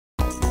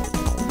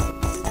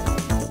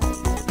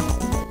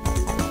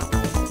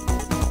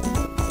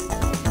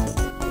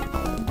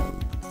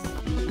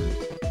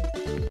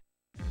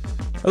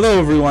Hello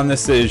everyone,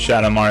 this is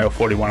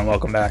ShadowMario41 and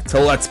welcome back to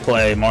Let's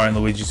Play Mario and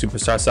Luigi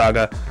Superstar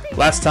Saga.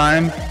 Last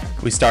time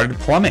we started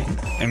plumbing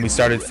and we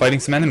started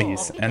fighting some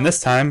enemies, and this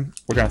time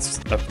we're going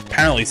to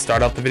apparently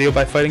start out the video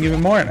by fighting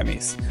even more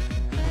enemies.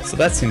 So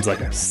that seems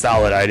like a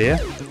solid idea.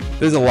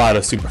 There's a lot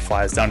of super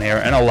flies down here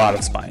and a lot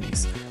of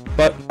spinies,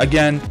 but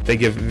again they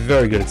give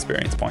very good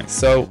experience points,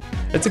 so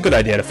it's a good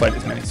idea to fight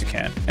as many as you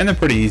can, and they're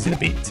pretty easy to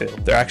beat too.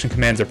 Their action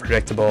commands are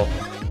predictable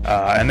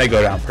and they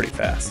go down pretty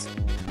fast.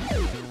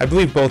 I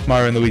believe both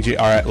Mario and Luigi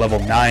are at level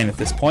 9 at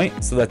this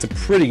point, so that's a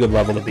pretty good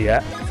level to be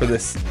at for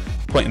this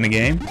point in the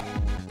game.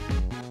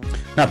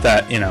 Not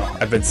that, you know,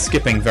 I've been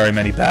skipping very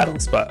many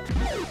battles, but,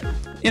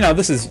 you know,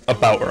 this is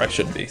about where I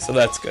should be, so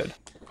that's good.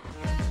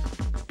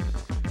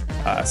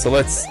 So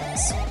let's,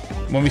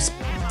 when we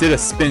did a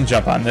spin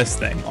jump on this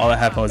thing, all that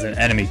happened was an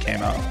enemy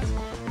came out.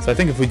 So I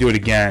think if we do it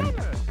again,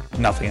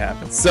 nothing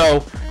happens.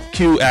 So,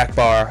 Q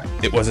Akbar,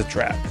 it was a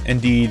trap.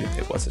 Indeed,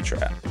 it was a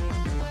trap.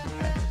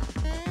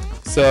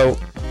 So,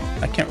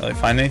 I can't really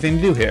find anything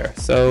to do here,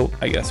 so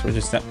I guess we're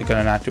just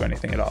gonna not do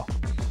anything at all.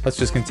 Let's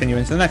just continue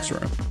into the next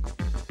room.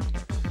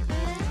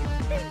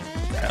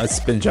 Let's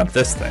spin jump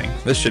this thing.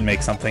 This should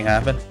make something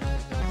happen.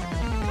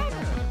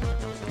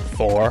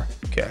 4.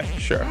 Okay,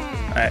 sure.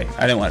 I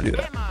didn't want to do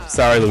that.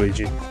 Sorry,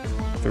 Luigi.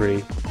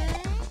 3.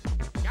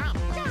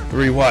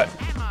 3 what?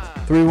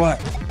 3 what?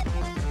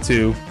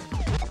 2.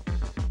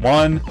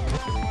 1.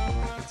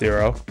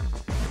 0.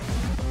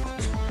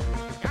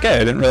 Okay, I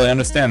didn't really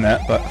understand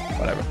that, but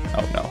whatever.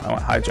 Oh no, I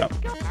want high jump.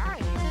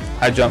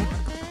 High jump,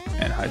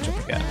 and high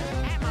jump again.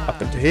 Up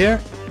into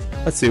here.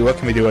 Let's see, what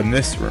can we do in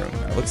this room?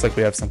 It looks like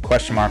we have some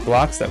question mark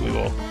blocks that we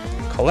will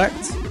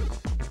collect.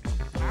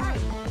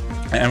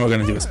 And we're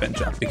going to do a spin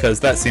jump, because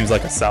that seems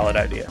like a solid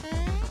idea.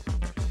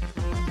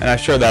 And I'm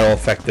sure that'll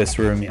affect this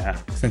room, yeah.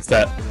 Since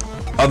that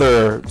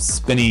other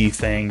spinny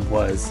thing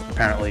was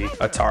apparently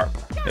a tarp.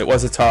 It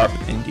was a tarp,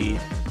 indeed.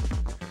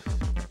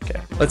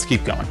 Okay, let's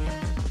keep going.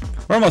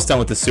 We're almost done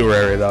with the sewer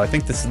area though. I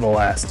think this is the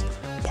last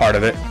part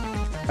of it.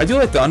 I do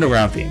like the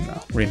underground theme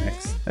though,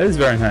 remix. It is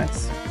very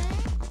nice.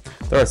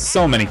 There are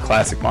so many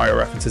classic Mario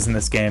references in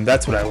this game.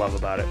 That's what I love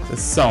about it.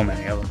 There's so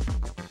many of them.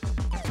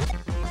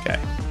 Okay.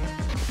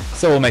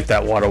 So we'll make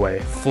that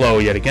waterway flow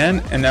yet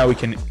again, and now we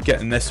can get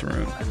in this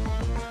room.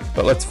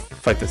 But let's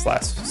fight this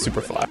last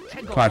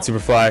Superfly. Come on,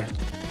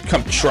 Superfly.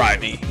 Come try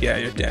me. Yeah,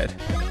 you're dead.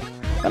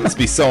 That must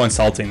be so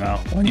insulting though,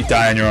 when you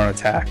die on your own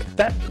attack.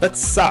 That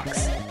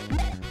sucks.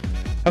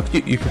 How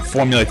could you could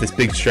formulate this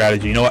big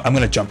strategy? You know what? I'm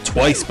gonna jump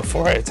twice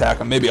before I attack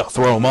him. Maybe I'll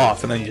throw him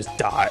off, and then you just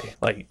die.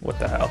 Like, what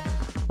the hell?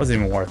 Wasn't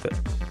even worth it.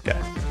 Okay.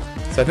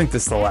 So I think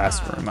this is the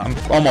last room. I'm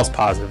almost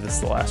positive this is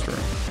the last room.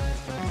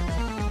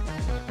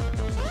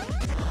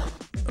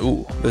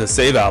 Ooh, there's a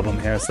save album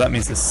here, so that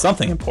means there's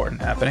something important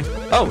happening.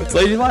 Oh, it's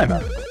Lady Lima.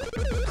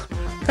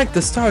 Thank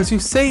the stars, you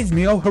saved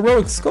me, oh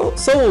heroic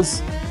souls.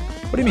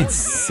 What do you mean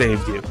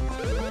saved you?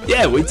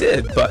 Yeah, we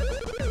did, but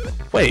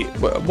wait,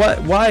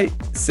 what? Why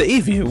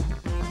save you?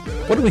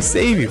 What do we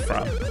save you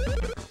from?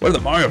 What are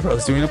the Mario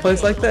Bros doing in a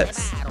place like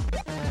this?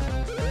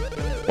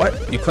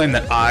 What? You claim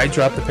that I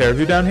dropped the pair of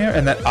you down here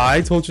and that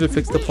I told you to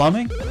fix the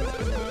plumbing?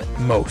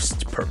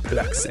 Most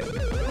perplexing.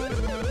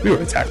 We were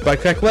attacked by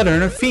Cackletta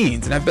and her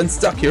fiends, and I've been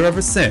stuck here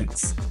ever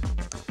since.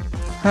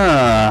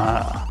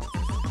 Huh.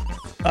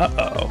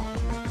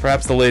 Uh-oh.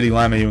 Perhaps the Lady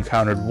Lima you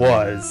encountered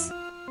was,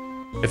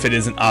 if it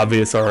isn't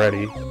obvious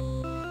already,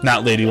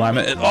 not Lady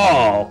Lima at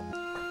all.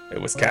 It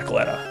was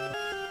Cackletta.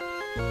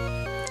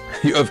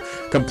 You have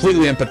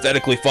completely and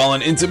pathetically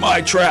fallen into my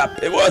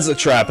trap. It was a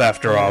trap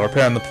after all.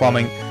 Repairing the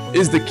plumbing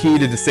is the key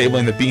to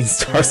disabling the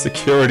Beanstar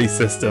security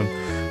system.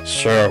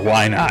 Sure,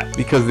 why not?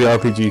 Because the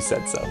RPG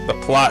said so. The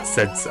plot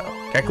said so.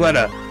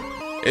 Cackletta,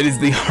 it is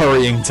the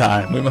hurrying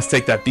time. We must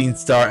take that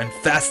Beanstar and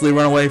fastly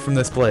run away from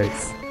this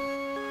place.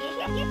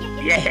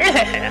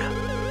 Yeah!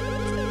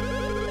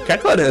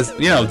 Cackletta's,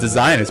 you know,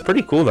 design is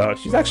pretty cool though.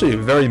 She's actually a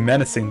very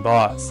menacing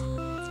boss.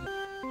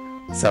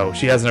 So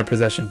she has in her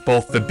possession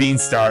both the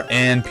Beanstar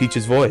and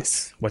Peach's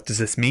voice. What does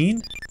this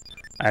mean?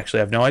 I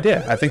actually have no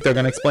idea. I think they're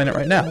going to explain it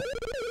right now.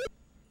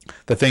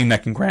 The thing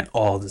that can grant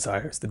all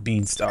desires, the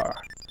Beanstar.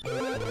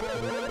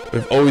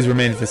 We've always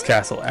remained at this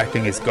castle,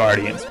 acting as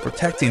guardians,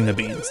 protecting the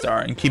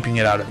Beanstar and keeping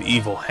it out of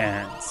evil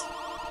hands.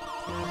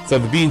 So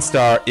the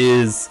Beanstar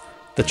is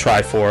the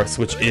Triforce,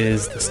 which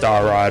is the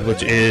Star Rod,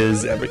 which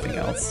is everything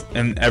else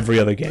in every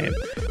other game.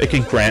 It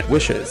can grant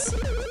wishes.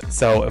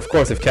 So, of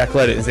course, if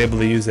Cackletta is able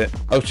to use it...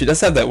 Oh, she does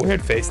have that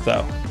weird face,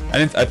 though.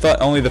 I thought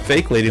only the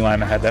fake Lady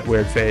Lima had that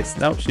weird face.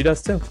 No, she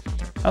does, too.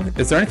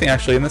 Is there anything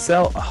actually in the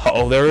cell?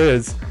 Oh, there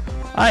is.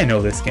 I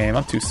know this game.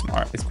 I'm too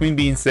smart. Is Queen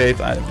Bean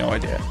safe? I have no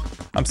idea.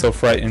 I'm so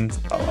frightened.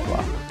 Blah, blah,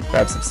 blah.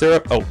 Grab some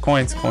syrup. Oh,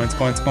 coins, coins,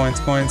 coins, coins,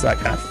 coins. I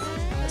kind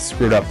of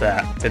screwed up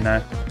that, didn't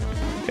I?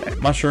 Okay,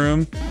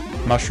 mushroom,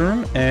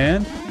 mushroom,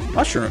 and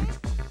mushroom.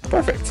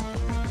 Perfect.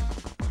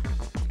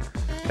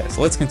 Okay,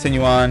 so let's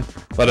continue on.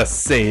 Let us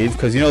save,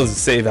 because you know there's a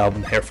save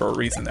album here for a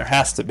reason. There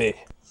has to be.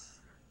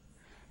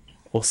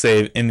 We'll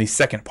save in the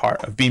second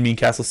part of Beanbean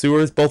Castle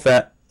Sewers, both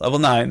at level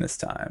 9 this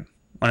time,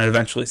 when it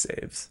eventually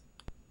saves.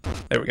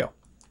 There we go.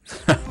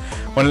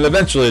 When it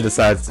eventually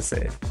decides to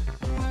save.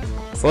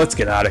 So let's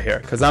get out of here,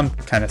 because I'm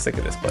kind of sick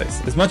of this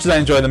place. As much as I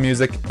enjoy the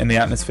music and the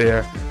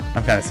atmosphere,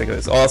 I'm kind of sick of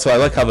this. Also, I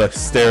like how the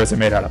stairs are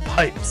made out of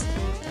pipes.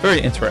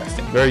 Very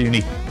interesting, very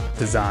unique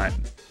design.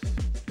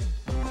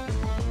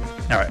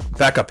 Alright,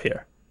 back up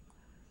here.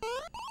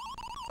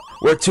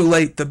 We're too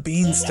late, the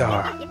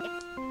Beanstar.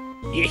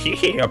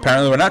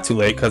 Apparently we're not too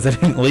late, because they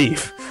didn't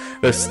leave.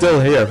 They're still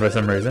here for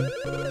some reason.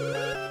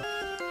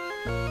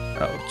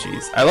 Oh,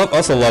 jeez. I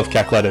also love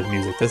Cackleta's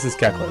music. This is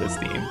Cackleta's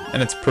theme,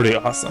 and it's pretty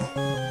awesome.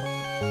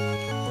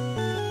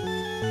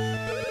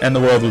 And the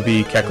world would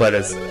be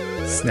Cackleta's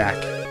snack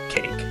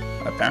cake,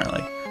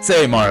 apparently.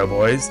 Say, Mario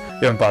boys,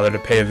 you haven't bothered to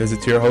pay a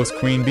visit to your host,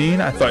 Queen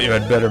Bean? I thought you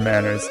had better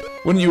manners.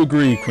 Wouldn't you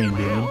agree, Queen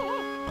Bean?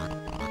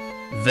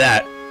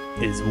 That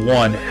is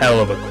one hell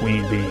of a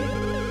Queen Bean.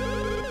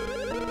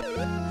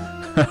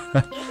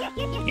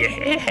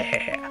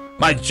 Yeah!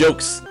 My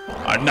jokes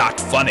are not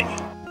funny.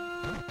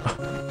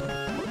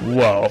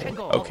 Whoa,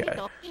 okay.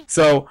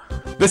 So,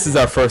 this is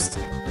our first,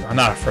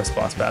 not our first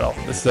boss battle.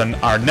 This is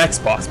our next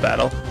boss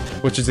battle,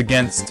 which is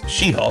against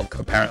She-Hulk,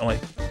 apparently.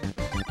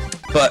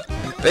 But,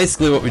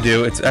 basically what we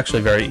do, it's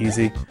actually very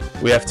easy.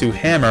 We have to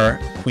hammer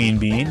Queen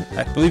Bean.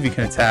 I believe you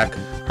can attack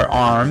her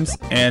arms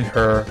and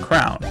her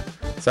crown.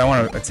 So I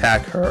want to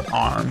attack her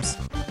arms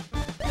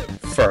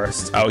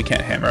first. Oh, we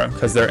can't hammer them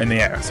because they're in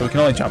the air, so we can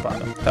only jump on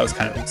them. That was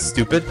kind of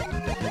stupid.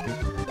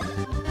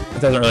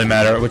 It doesn't really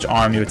matter which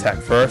arm you attack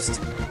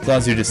first, as long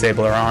as you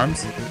disable her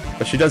arms.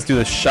 But she does do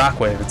this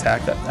shockwave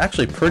attack that's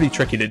actually pretty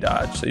tricky to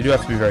dodge, so you do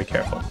have to be very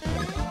careful.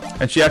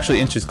 And she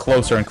actually inches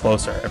closer and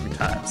closer every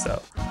time,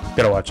 so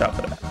gotta watch out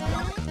for that.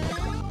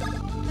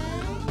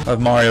 I'll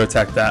have Mario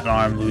attack that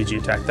arm, Luigi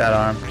attack that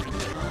arm.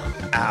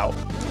 Ow.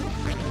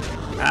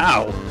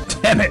 Ow!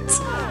 Damn it!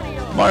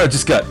 Mario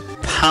just got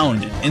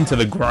pounded into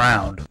the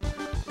ground.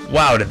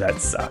 Wow, did that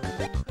suck.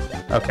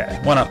 Okay,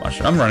 1-up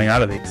mushroom. I'm running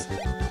out of these.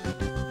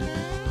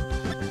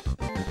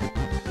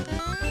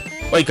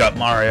 Wake up,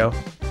 Mario.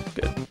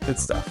 Good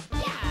stuff.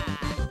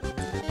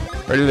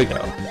 Ready to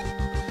go.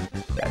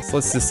 Okay, so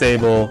let's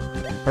disable...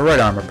 Her right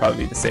arm will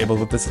probably be disabled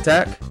with this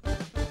attack.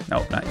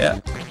 Nope, not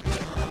yet.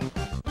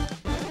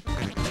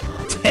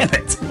 Damn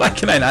it! Why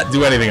can I not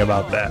do anything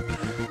about that?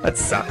 That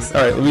sucks.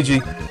 Alright, Luigi,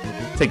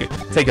 take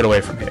it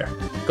away from here.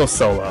 Go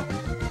solo.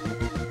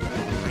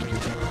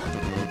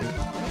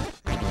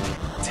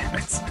 Damn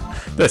it.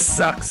 This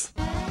sucks.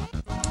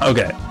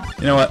 Okay,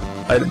 you know what?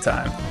 Item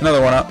time.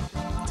 Another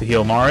 1-up to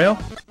heal Mario.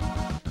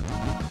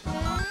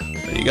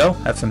 There you go.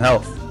 Have some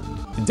health.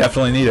 You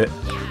definitely need it.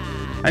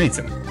 I need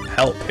some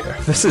help here.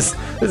 This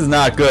is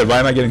not good. Why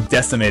am I getting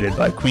decimated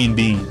by Queen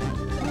Bean?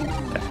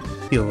 Okay,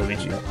 heal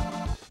Luigi up.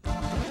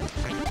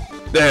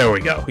 There we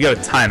go. We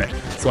gotta time it.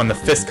 So when the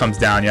fist comes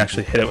down, you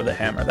actually hit it with a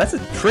hammer. That's a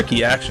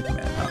tricky action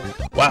command, huh?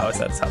 Wow, is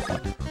that a tough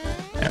one.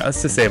 Yeah, let's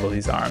disable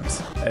these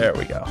arms. There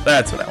we go.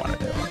 That's what I want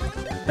to do.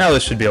 Now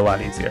this should be a lot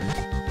easier.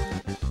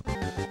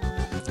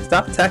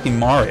 Stop attacking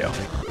Mario.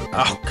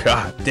 Oh,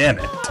 god damn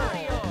it.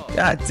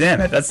 God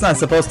damn it. That's not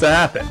supposed to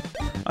happen.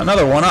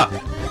 Another 1-up.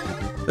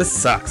 This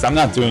sucks. I'm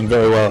not doing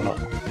very well at all.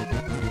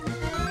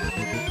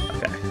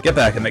 Okay, get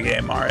back in the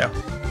game, Mario.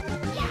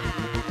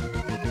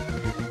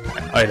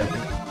 Okay, item.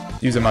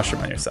 Use a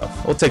mushroom on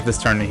yourself. We'll take this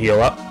turn to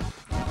heal up.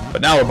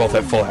 But now we're both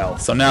at full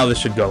health, so now this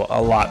should go a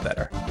lot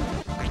better.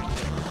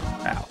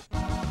 Ow.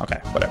 Okay,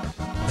 whatever.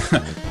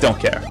 Don't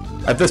care.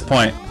 At this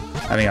point,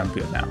 I think I'm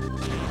good now.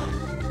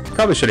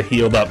 Probably should have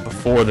healed up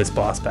before this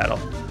boss battle.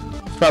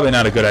 It's probably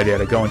not a good idea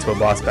to go into a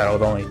boss battle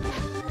with only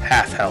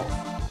half health.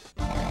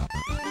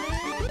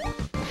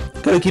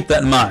 Gotta keep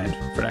that in mind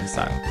for next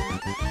time.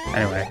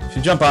 Anyway, if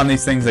you jump on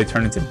these things, they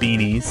turn into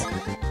beanies.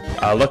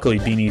 Luckily,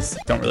 beanies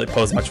don't really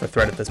pose much of a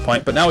threat at this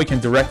point, but now we can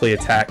directly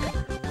attack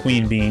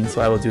Queen Bean, so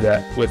I will do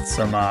that with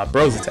some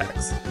Bros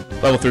attacks.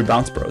 Level 3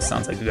 Bounce Bros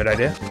sounds like a good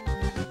idea.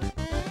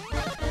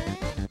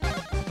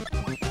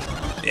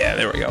 Yeah,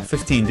 there we go.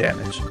 15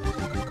 damage.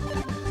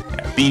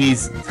 Yeah,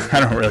 beanies, I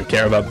don't really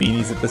care about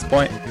beanies at this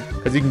point,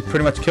 because you can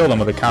pretty much kill them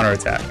with a counter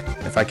attack,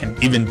 if I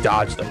can even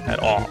dodge them at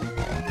all.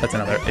 That's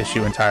another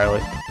issue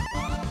entirely.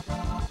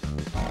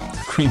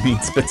 Queen Bean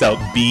spits out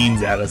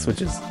beans at us,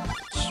 which is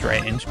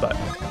strange, but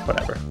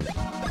whatever.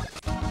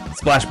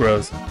 Splash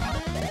Bros.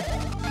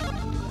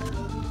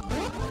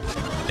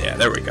 Yeah,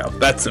 there we go.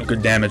 That's some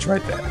good damage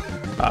right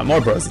there.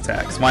 More Bros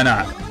attacks. Why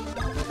not?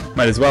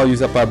 Might as well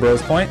use up our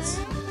Bros points.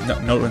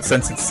 No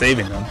sense in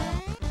saving them.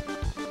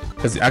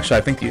 Because actually,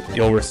 I think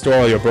you'll restore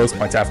all your Bros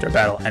points after a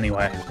battle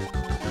anyway.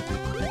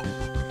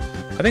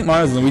 I think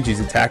Mario's and Luigi's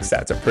attack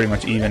stats are pretty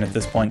much even at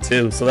this point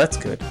too, so that's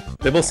good.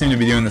 They both seem to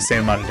be doing the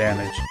same amount of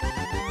damage.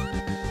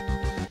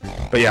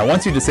 But yeah,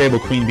 once you disable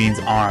Queen Bean's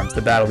arms,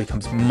 the battle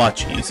becomes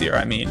much easier.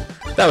 I mean,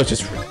 that was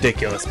just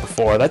ridiculous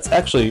before. That's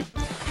actually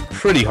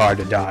pretty hard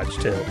to dodge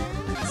too.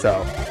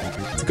 So,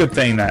 it's a good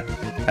thing that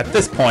at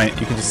this point,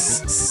 you can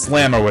just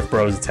slam her with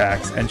Bros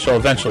attacks, and she'll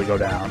eventually go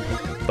down.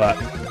 But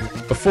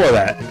before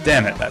that,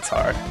 damn it, that's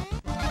hard.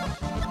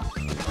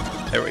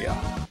 There we go.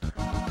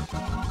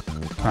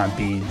 Come on,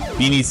 Bean.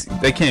 Beanies,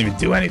 they can't even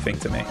do anything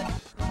to me.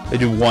 They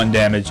do 1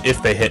 damage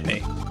if they hit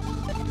me.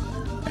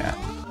 Yeah.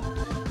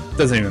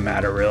 Doesn't even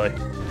matter, really.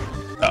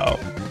 Uh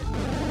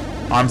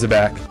oh. Arms are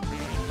back.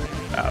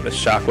 The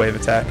shockwave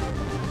attack.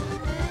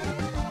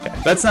 Okay,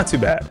 that's not too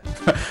bad.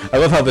 I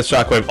love how the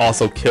shockwave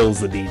also kills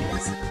the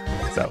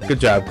beanies. So, good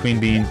job, Queen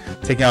Bean,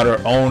 taking out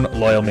her own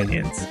loyal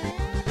minions.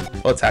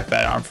 We'll attack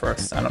that arm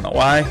first. I don't know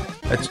why.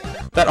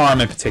 That arm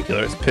in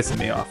particular is pissing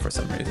me off for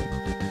some reason.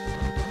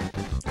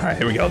 Alright,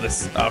 here we go.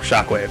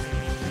 Shockwave.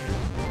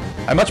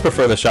 I much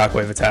prefer the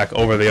shockwave attack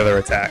over the other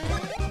attack.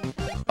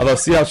 Although,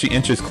 see how she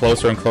inches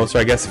closer and closer?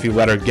 I guess if you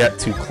let her get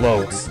too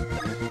close,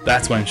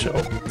 that's when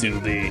she'll do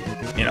the,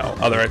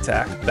 other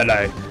attack that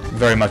I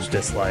very much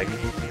dislike.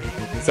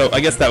 So I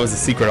guess that was the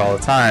secret all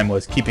the time,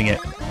 was keeping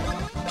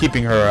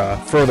her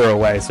further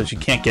away so she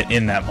can't get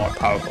in that more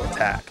powerful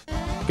attack.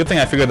 Good thing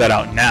I figured that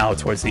out now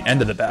towards the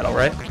end of the battle,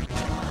 right?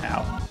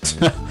 Ow.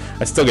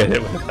 I still get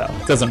hit with it though.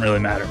 It doesn't really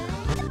matter.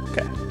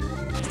 Okay,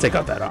 let's take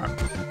out that arm.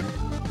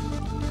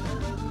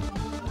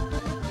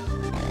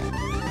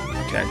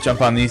 Okay,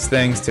 jump on these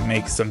things to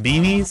make some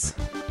beanies.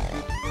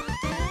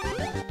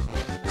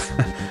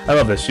 I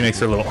love this. She makes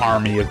her little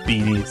army of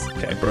beanies.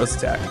 Okay, Bros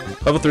attack.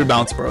 Level 3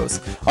 bounce Bros.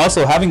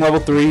 Also, having level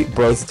 3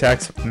 Bros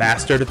attacks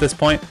mastered at this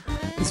point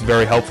is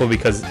very helpful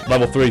because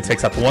level 3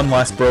 takes up 1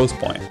 less Bros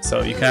point.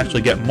 So you can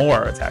actually get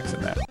more attacks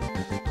in that.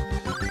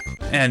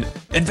 And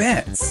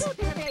advance.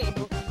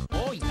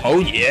 Oh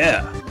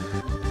yeah.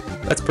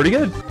 That's pretty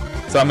good.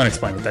 So I'm going to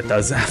explain what that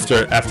does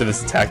after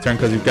this attack turn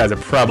because you guys are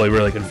probably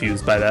really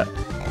confused by that.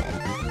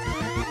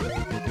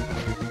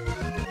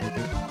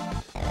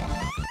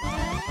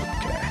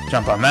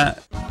 Jump on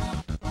that,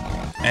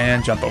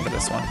 and jump over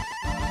this one,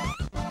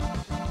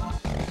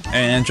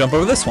 and jump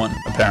over this one,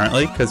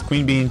 apparently, because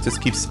Queen Bean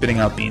just keeps spitting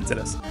out beans at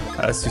us.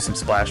 Let's do some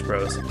Splash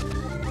Bros.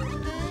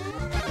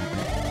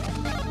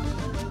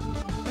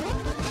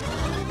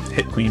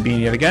 Hit Queen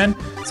Bean yet again.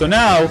 So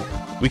now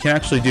we can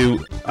actually do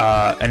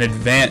an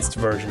advanced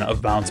version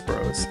of Bounce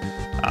Bros.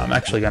 I'm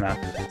actually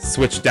gonna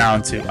switch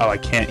down to, I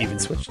can't even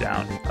switch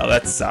down. Oh,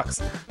 that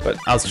sucks. But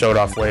I'll show it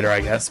off later, I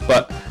guess.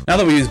 But now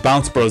that we use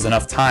Bounce Bros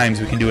enough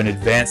times, we can do an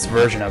advanced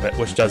version of it,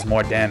 which does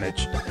more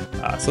damage.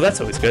 So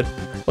that's always good.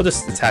 We'll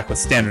just attack with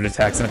standard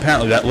attacks, and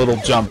apparently that little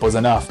jump was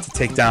enough to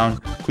take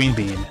down Queen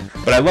Bean.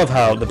 But I love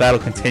how the battle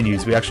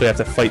continues. We actually have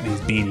to fight these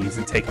beanies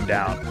and take them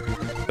down.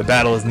 The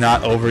battle is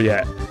not over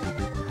yet.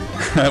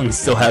 We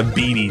still have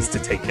beanies to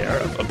take care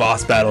of. A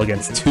boss battle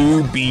against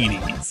 2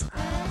 beanies.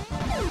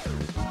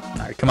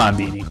 Alright, come on,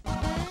 beanie.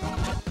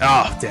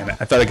 Oh, damn it.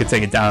 I thought I could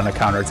take it down on a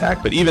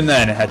counterattack, but even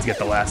then it had to get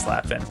the last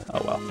laugh in.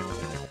 Oh well.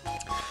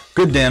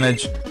 Good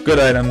damage, good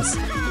items,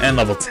 and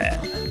level 10.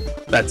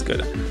 That's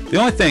good.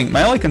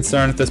 My only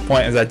concern at this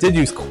point is I did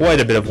use quite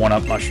a bit of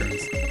 1-up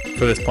mushrooms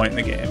for this point in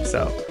the game,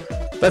 so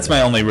that's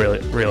my only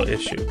real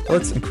issue.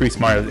 Let's increase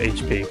Mario's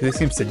HP, because he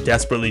seems to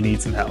desperately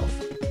need some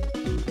health.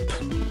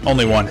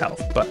 Only 1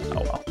 health, but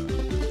oh well.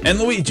 And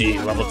Luigi,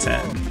 level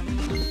 10.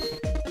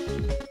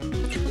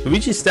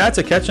 Luigi's stats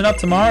are catching up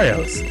to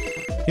Mario's.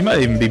 He might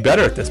even be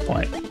better at this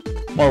point.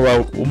 More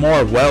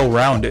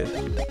well-rounded.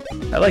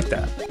 I like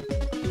that.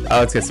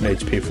 Let's get some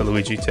HP for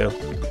Luigi too.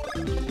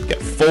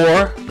 Get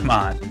 4. Come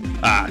on.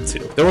 2.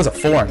 There was a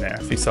 4 in there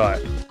if you saw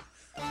it.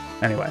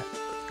 Anyway.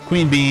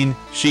 Queen Bean,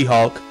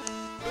 She-Hulk,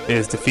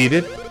 is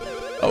defeated.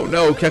 Oh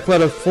no,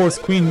 Kecletta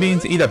forced Queen Bean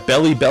to eat a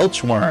belly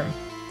belch worm.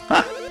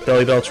 Ha!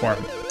 Belly belch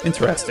worm.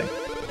 Interesting.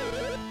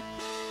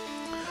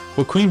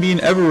 Will Queen Bean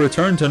ever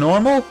return to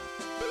normal?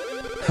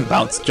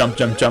 Bounce, jump,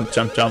 jump, jump,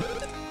 jump, jump.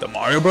 The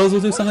Mario Bros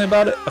will do something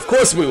about it? Of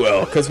course we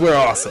will, because we're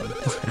awesome.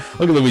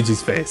 Look at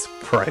Luigi's face.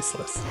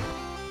 Priceless.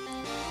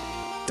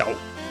 Dope.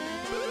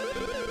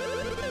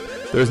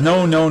 There is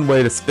no known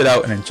way to spit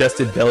out an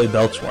ingested belly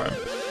belch worm.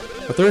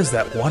 But there is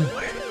that one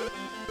way.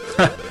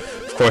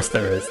 Of course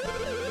there is.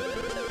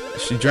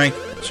 She drank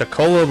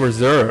Chocola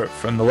Reserve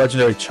from the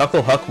legendary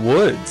Chuckle Huck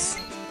Woods.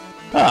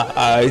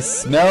 I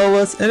smell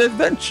us an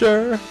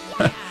adventure.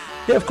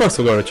 Yeah, of course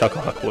we'll go to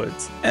Chuckle Huck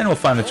Woods, and we'll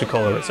find the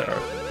Chocola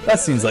Reserve. That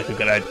seems like a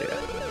good idea.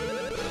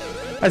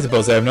 I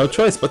suppose I have no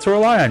choice but to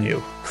rely on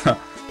you.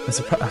 Is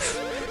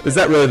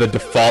that really the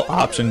default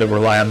option, to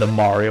rely on the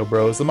Mario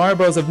Bros? The Mario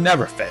Bros have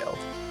never failed.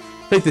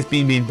 Take this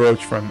Beanbean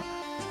brooch from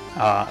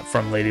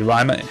Lady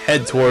Lima and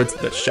head towards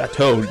the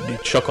Chateau de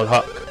Chocolat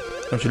Huck.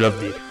 Don't you love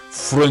the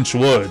French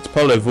words?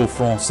 Parlez-vous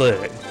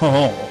français?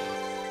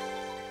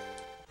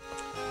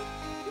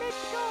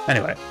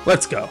 Anyway,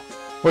 let's go.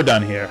 We're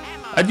done here.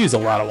 I'd use a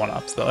lot of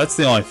 1-ups though, that's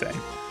the only thing.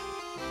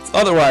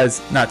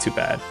 Otherwise, not too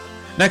bad.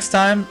 Next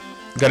time,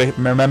 gotta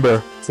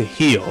remember to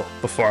heal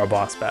before a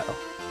boss battle.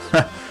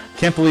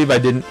 Can't believe I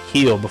didn't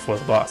heal before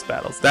the boss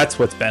battles. That's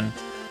what's been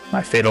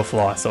my fatal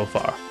flaw so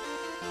far.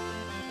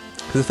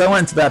 Because if I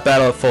went into that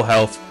battle at full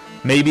health,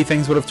 maybe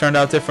things would have turned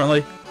out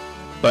differently.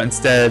 But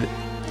instead,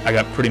 I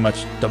got pretty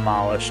much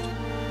demolished.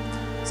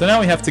 So now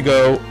we have to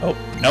go... Oh,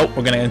 nope,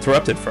 we're going to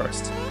interrupt it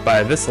first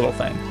by this little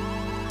thing.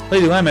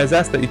 Lady Lima has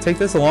asked that you take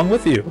this along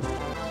with you.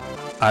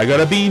 I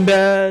got a bean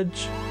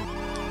badge.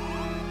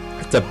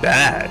 It's a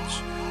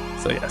badge.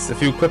 So yes,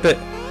 if you equip it,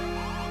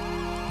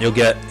 you'll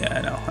get, yeah,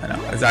 I know.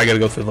 I gotta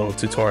go through the little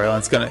tutorial.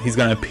 He's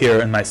gonna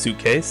appear in my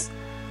suitcase.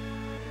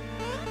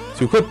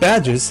 To equip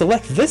badges,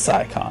 select this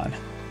icon.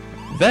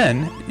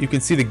 Then you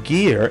can see the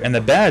gear and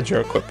the badge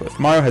you're equipped with.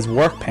 Mario has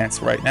work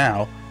pants right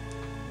now,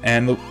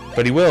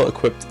 but he will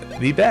equip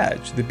the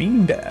badge, the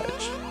bean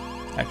badge,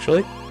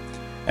 actually.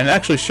 And it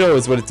actually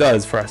shows what it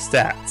does for our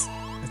stats.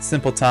 It's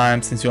simple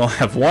time since you only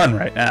have one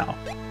right now.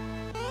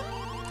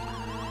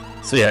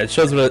 So yeah, it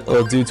shows what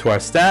it'll do to our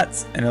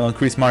stats, and it'll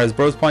increase Mario's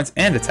bros points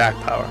and attack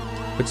power,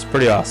 which is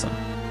pretty awesome.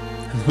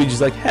 And Luigi's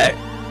like, hey,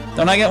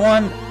 don't I get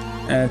one?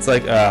 And it's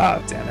like,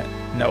 ah, damn it,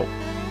 no.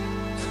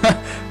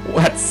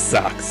 What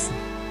sucks?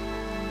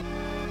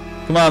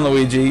 Come on,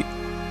 Luigi,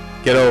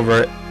 get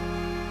over it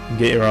and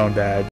get your own badge.